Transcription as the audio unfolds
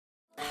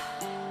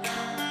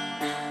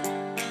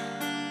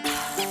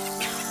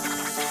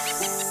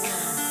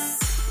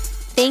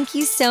Thank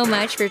you so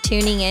much for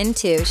tuning in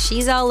to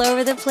She's All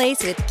Over the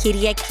Place with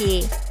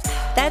Kiriaki.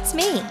 That's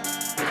me.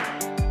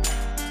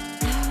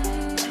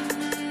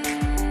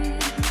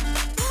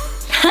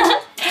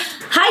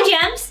 Hi,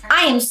 Gems.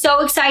 I am so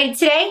excited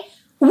today.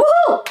 Woo!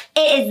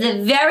 It is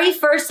the very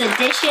first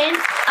edition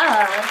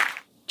of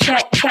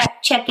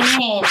checking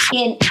in,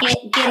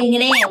 getting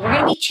it in. We're going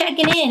to be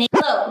checking in.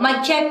 Hello,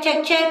 mic check.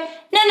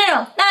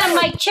 No, not a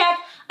mic check,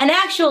 an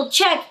actual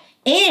check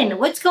in.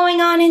 What's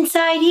going on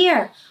inside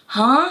here?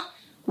 Huh?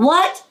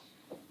 What?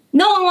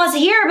 No one wants to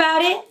hear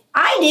about it.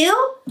 I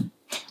do.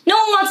 No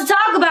one wants to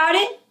talk about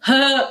it.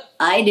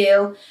 I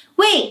do.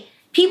 Wait,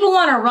 people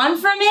want to run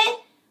from it?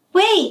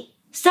 Wait,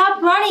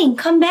 stop running.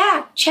 Come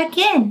back. Check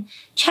in.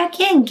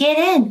 Get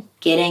in.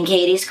 Get in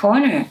Katie's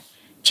Corner.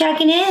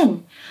 Checking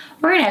in.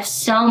 We're going to have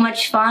so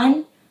much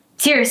fun.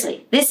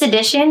 Seriously, this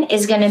edition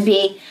is going to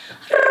be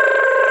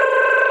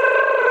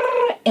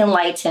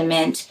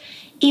enlightenment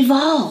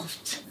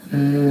evolved.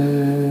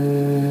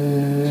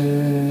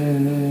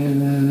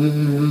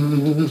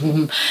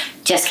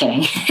 Just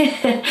kidding.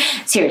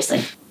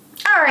 Seriously.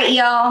 All right,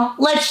 y'all,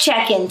 let's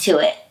check into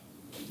it.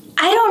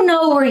 I don't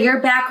know where your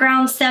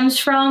background stems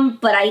from,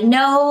 but I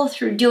know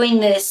through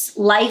doing this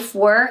life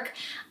work,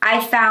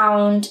 I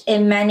found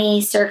in many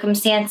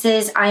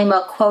circumstances, I'm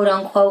a quote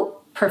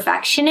unquote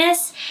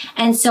perfectionist.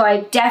 And so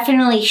I've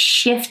definitely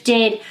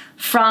shifted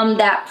from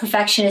that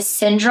perfectionist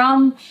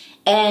syndrome.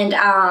 And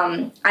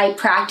I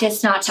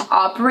practice not to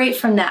operate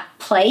from that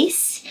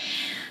place.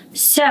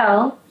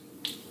 So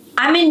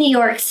I'm in New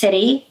York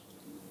City.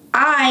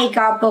 I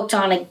got booked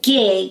on a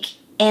gig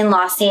in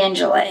Los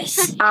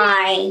Angeles.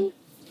 I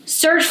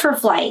searched for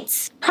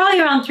flights, probably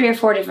around 3 or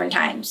 4 different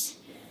times.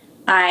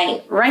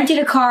 I rented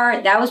a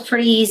car. That was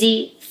pretty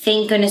easy.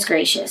 Thank goodness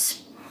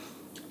gracious.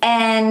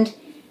 And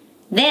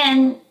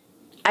then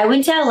I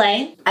went to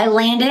LA. I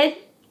landed.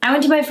 I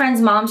went to my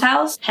friend's mom's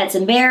house, had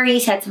some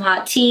berries, had some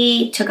hot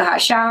tea, took a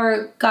hot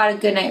shower, got a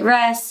good night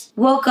rest,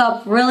 woke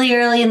up really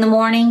early in the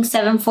morning,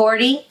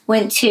 7:40,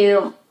 went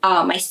to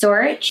my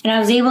storage, and I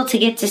was able to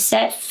get to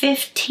set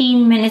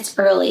 15 minutes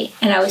early.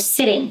 And I was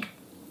sitting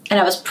and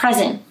I was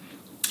present.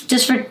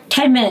 Just for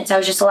 10 minutes, I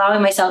was just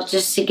allowing myself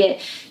just to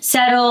get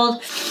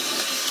settled,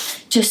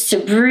 just to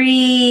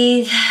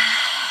breathe,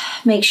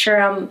 make sure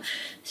I'm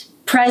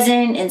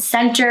present and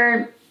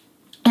centered.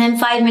 And then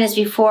 5 minutes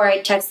before, I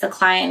texted the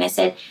client and I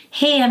said,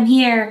 hey, I'm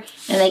here.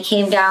 And they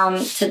came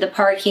down to the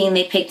parking,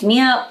 they picked me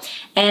up,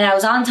 and I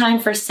was on time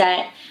for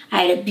set.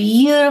 I had a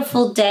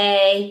beautiful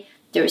day.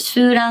 There was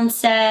food on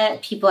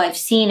set, people I've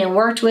seen and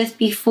worked with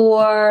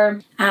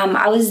before.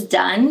 I was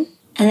done.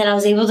 And then I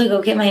was able to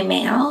go get my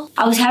mail.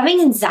 I was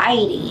having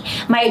anxiety.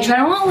 My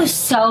adrenaline was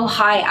so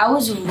high. I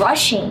was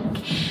rushing.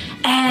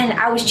 And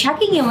I was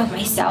checking in with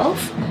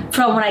myself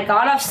from when I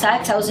got off set,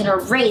 'cause I was in a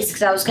race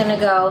because I was going to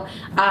go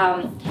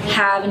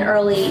have an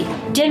early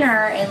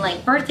dinner and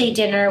like birthday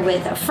dinner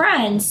with a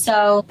friend.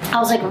 So I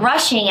was like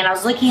rushing and I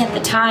was looking at the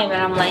time and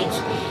I'm like,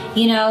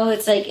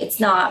 it's like, it's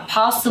not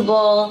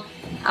possible.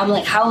 I'm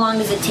like, how long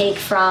does it take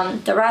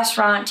from the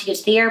restaurant to get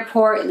to the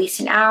airport? At least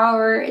an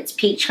hour. It's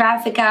peak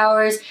traffic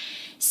hours.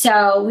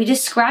 So we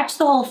just scratched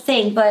the whole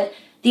thing. But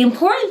the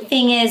important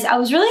thing is I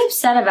was really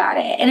upset about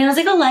it. And it was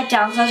like a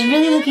letdown because I was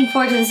really looking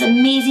forward to this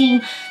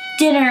amazing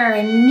dinner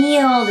and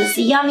meal, this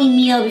yummy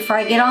meal before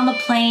I get on the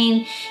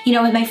plane,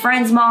 with my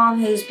friend's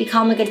mom who's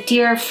become like a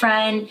dear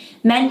friend,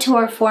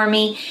 mentor for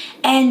me.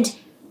 And,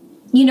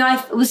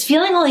 I was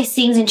feeling all these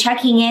things and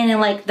checking in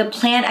and like the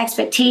planned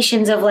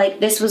expectations of like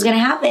this was going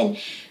to happen.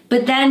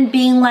 But then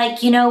being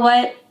like, you know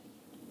what?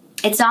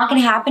 It's not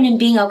going to happen and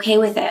being okay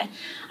with it.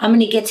 I'm going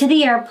to get to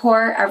the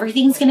airport.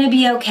 Everything's going to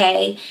be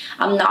okay.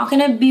 I'm not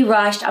going to be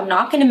rushed. I'm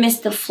not going to miss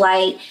the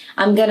flight.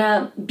 I'm going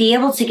to be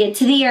able to get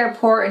to the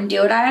airport and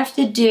do what I have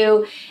to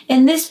do.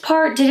 And this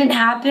part didn't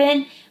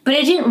happen, but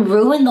it didn't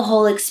ruin the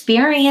whole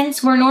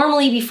experience. Where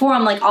normally before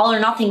I'm like all or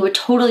nothing would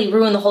totally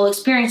ruin the whole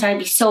experience and I'd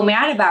be so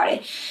mad about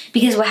it.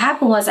 Because what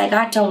happened was I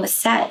got done with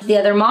set. The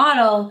other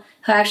model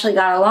who I actually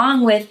got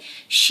along with,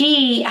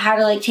 she had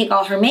to like take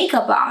all her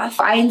makeup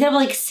off. I ended up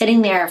like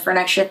sitting there for an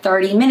extra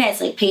 30 minutes,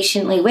 like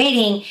patiently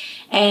waiting.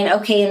 And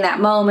okay, in that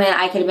moment,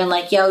 I could have been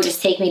like, yo,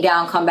 just take me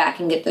down, come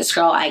back and get this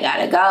girl. I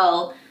gotta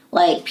go.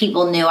 Like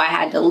people knew I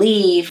had to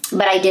leave,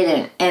 but I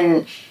didn't.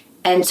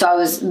 And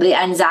so the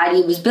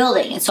anxiety was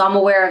building. And so I'm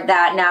aware of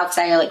that now because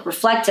I like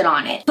reflected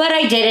on it, but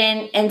I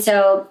didn't. And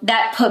so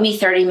that put me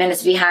 30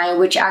 minutes behind,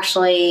 which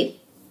actually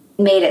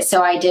made it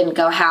so I didn't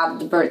go have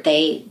the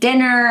birthday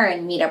dinner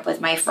and meet up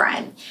with my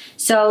friend.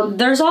 So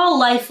there's all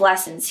life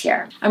lessons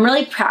here. I'm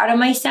really proud of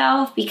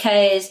myself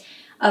because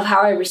of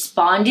how I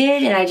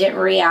responded and I didn't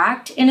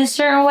react in a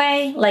certain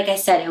way. Like I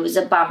said, it was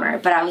a bummer,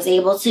 but I was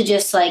able to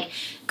just like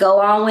go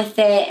on with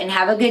it and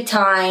have a good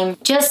time.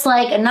 Just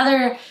like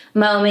another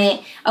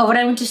moment of when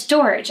I went to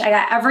storage. I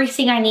got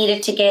everything I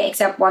needed to get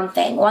except one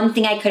thing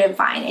I couldn't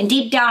find. And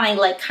deep down, I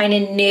like kind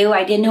of knew,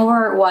 I didn't know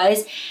where it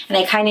was. And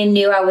I kind of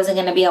knew I wasn't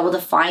going to be able to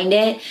find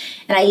it.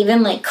 And I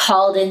even like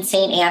called in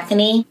St.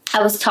 Anthony.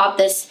 I was taught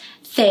this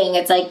thing.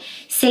 It's like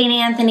St.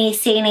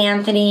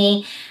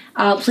 Anthony,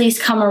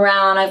 please come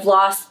around. I've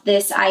lost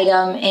this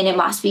item and it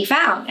must be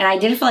found. And I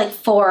did it for like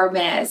 4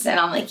 minutes. And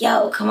I'm like,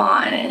 yo, come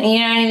on. And you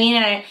know what I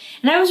mean?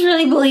 And I was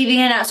really believing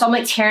in it. So I'm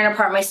like tearing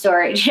apart my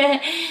storage.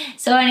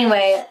 So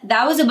anyway,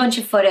 that was a bunch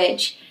of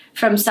footage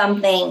from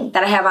something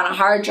that I have on a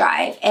hard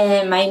drive.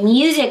 And my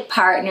music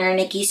partner,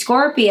 Nikki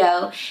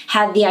Scorpio,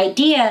 had the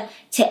idea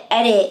to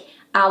edit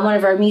one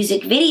of our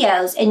music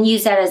videos and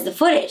use that as the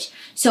footage.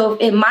 So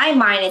in my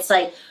mind, it's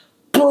like,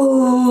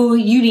 boo,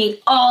 you need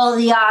all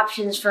the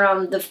options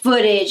from the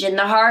footage and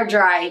the hard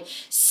drive.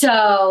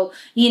 So,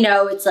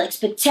 it's like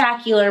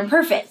spectacular and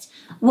perfect.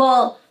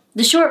 Well,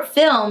 the short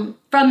film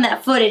from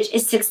that footage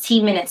is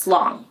 16 minutes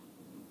long.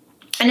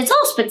 And it's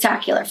all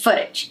spectacular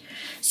footage.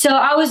 So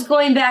I was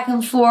going back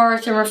and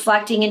forth and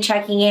reflecting and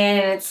checking in,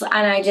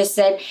 and I just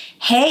said,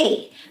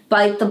 hey,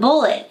 bite the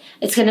bullet.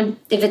 If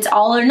it's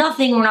all or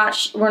nothing,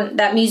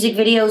 that music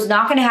video is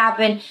not going to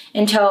happen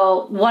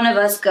until one of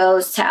us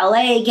goes to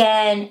LA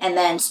again and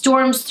then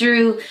storms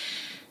through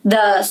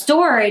the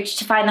storage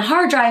to find the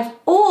hard drive.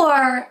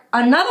 Or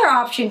another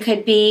option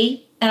could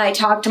be, and I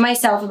talked to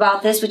myself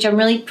about this, which I'm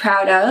really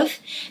proud of,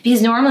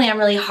 because normally I'm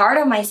really hard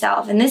on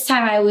myself. And this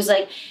time I was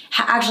like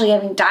actually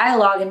having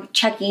dialogue and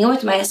checking in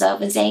with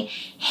myself and saying,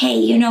 hey,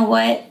 you know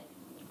what?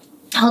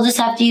 I'll just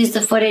have to use the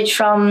footage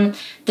from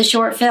the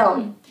short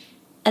film.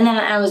 And then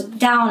I was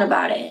down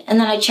about it. And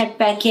then I checked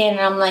back in and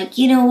I'm like,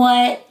 you know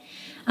what?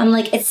 I'm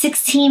like, it's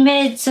 16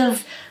 minutes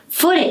of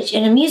footage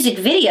and a music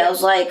video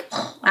is like,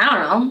 I don't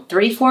know,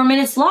 3-4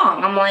 minutes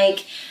long. I'm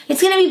like,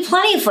 it's going to be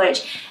plenty of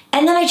footage.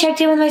 And then I checked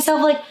in with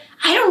myself like,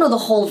 I don't know the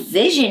whole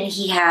vision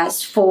he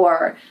has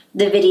for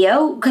the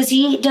video, because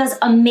he does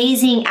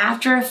amazing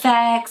After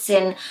Effects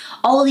and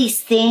all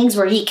these things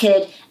where he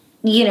could,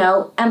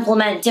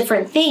 implement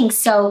different things.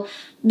 So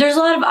there's a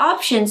lot of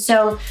options.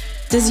 So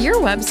does your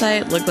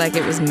website look like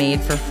it was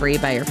made for free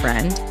by your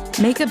friend?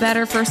 Make a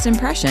better first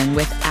impression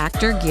with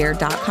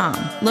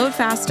actorgear.com. Load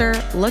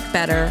faster, look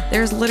better.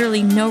 There's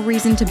literally no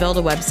reason to build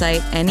a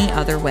website any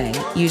other way.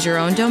 Use your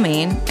own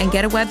domain and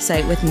get a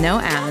website with no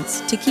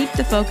ads to keep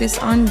the focus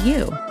on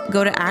you.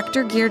 Go to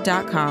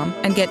actorgear.com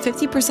and get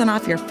 50%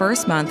 off your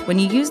first month when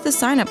you use the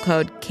sign-up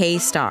code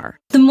KSTAR.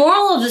 The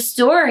moral of the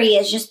story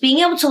is just being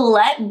able to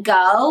let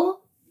go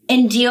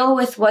and deal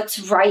with what's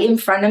right in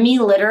front of me,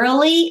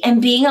 literally,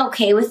 and being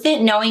okay with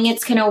it, knowing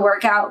it's going to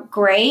work out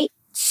great.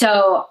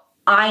 So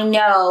I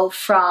know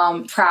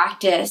from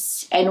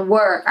practice and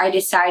work, I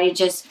decided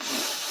just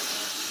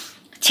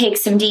take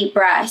some deep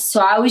breaths. So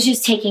I was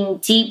just taking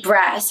deep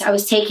breaths. I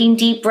was taking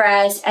deep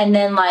breaths, and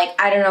then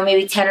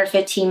maybe 10 or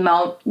 15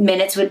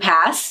 minutes would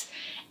pass.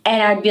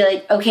 And I'd be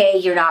like, okay,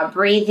 you're not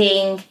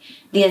breathing.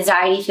 The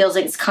anxiety feels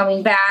like it's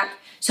coming back.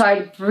 So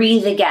I'd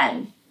breathe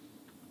again.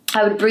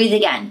 I would breathe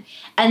again.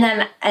 And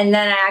then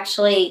I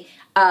actually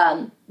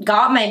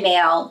got my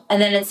mail.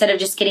 And then instead of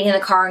just getting in the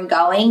car and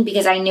going,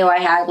 because I knew I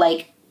had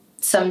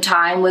some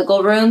time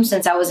wiggle room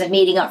since I wasn't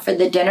meeting up for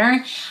the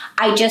dinner,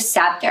 I just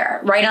sat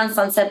there right on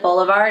Sunset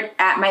Boulevard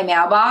at my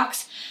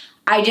mailbox.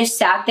 I just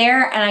sat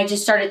there and I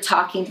just started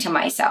talking to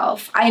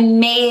myself. I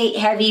may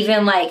have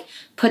even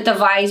put the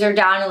visor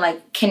down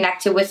and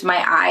connected with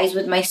my eyes,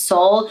 with my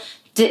soul.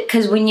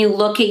 Because when you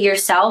look at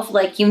yourself,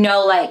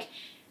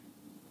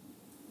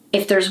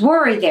 if there's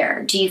worry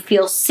there, do you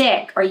feel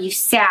sick? Are you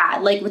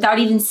sad? Without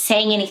even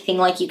saying anything,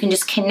 you can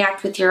just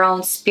connect with your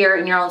own spirit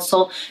and your own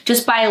soul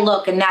just by a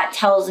look. And that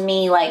tells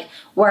me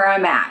where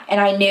I'm at. And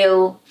I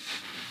knew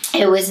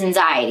it was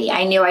anxiety.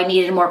 I knew I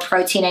needed more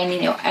protein. I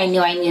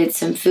knew I needed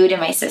some food in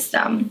my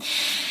system.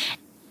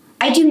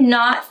 I do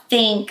not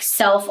think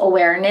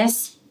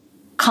self-awareness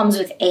comes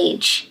with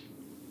age.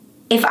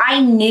 If I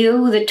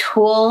knew the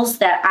tools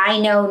that I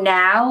know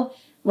now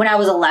when I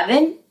was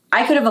 11,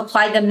 I could have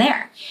applied them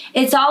there.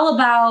 It's all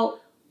about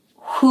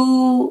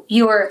who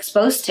you are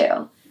exposed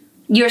to,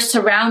 your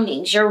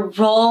surroundings, your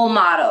role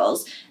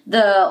models,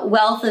 the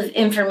wealth of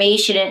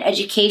information and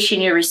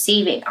education you're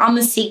receiving. I'm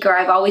a seeker.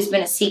 I've always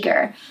been a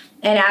seeker.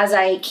 And as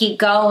I keep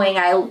going,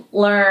 I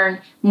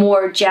learn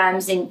more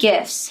gems and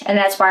gifts. And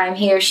that's why I'm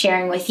here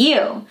sharing with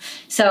you.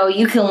 So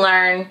you can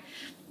learn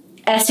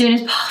as soon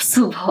as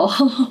possible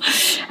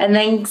and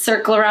then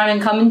circle around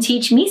and come and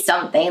teach me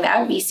something. That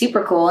would be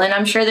super cool. And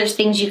I'm sure there's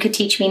things you could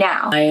teach me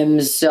now. I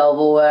am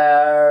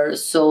self-aware,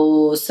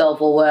 so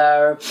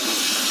self-aware.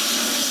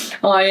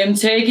 I am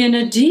taking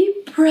a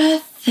deep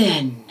breath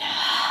in.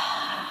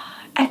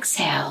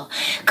 Exhale.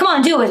 Come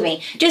on, do it with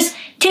me. Just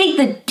take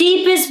the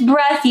deepest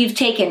breath you've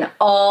taken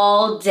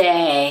all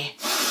day.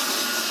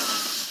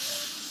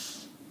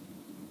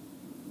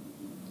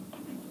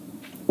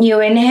 You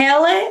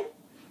inhale it.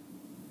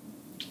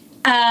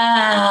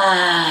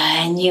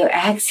 And you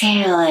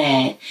exhale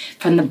it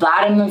from the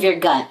bottom of your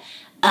gut.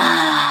 Let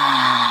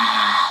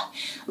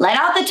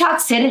out the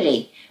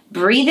toxicity.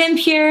 Breathe in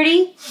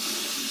purity.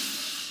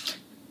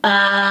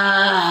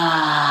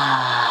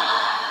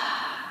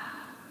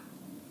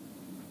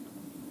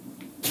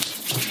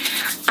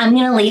 I'm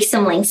going to leave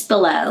some links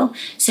below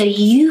so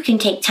you can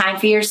take time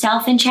for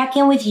yourself and check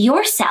in with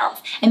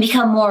yourself and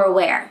become more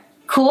aware.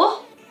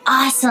 Cool?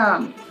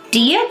 Awesome. Do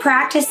you have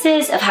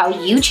practices of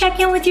how you check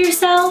in with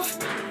yourself?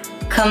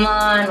 Come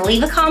on,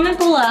 leave a comment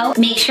below.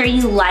 Make sure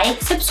you like,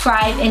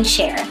 subscribe, and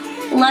share.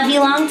 Love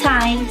you long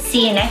time.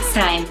 See you next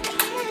time.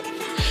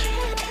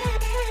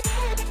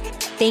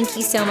 Thank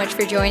you so much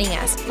for joining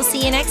us. We'll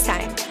see you next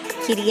time.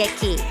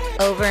 Kiriaki,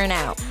 over and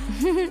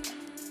out.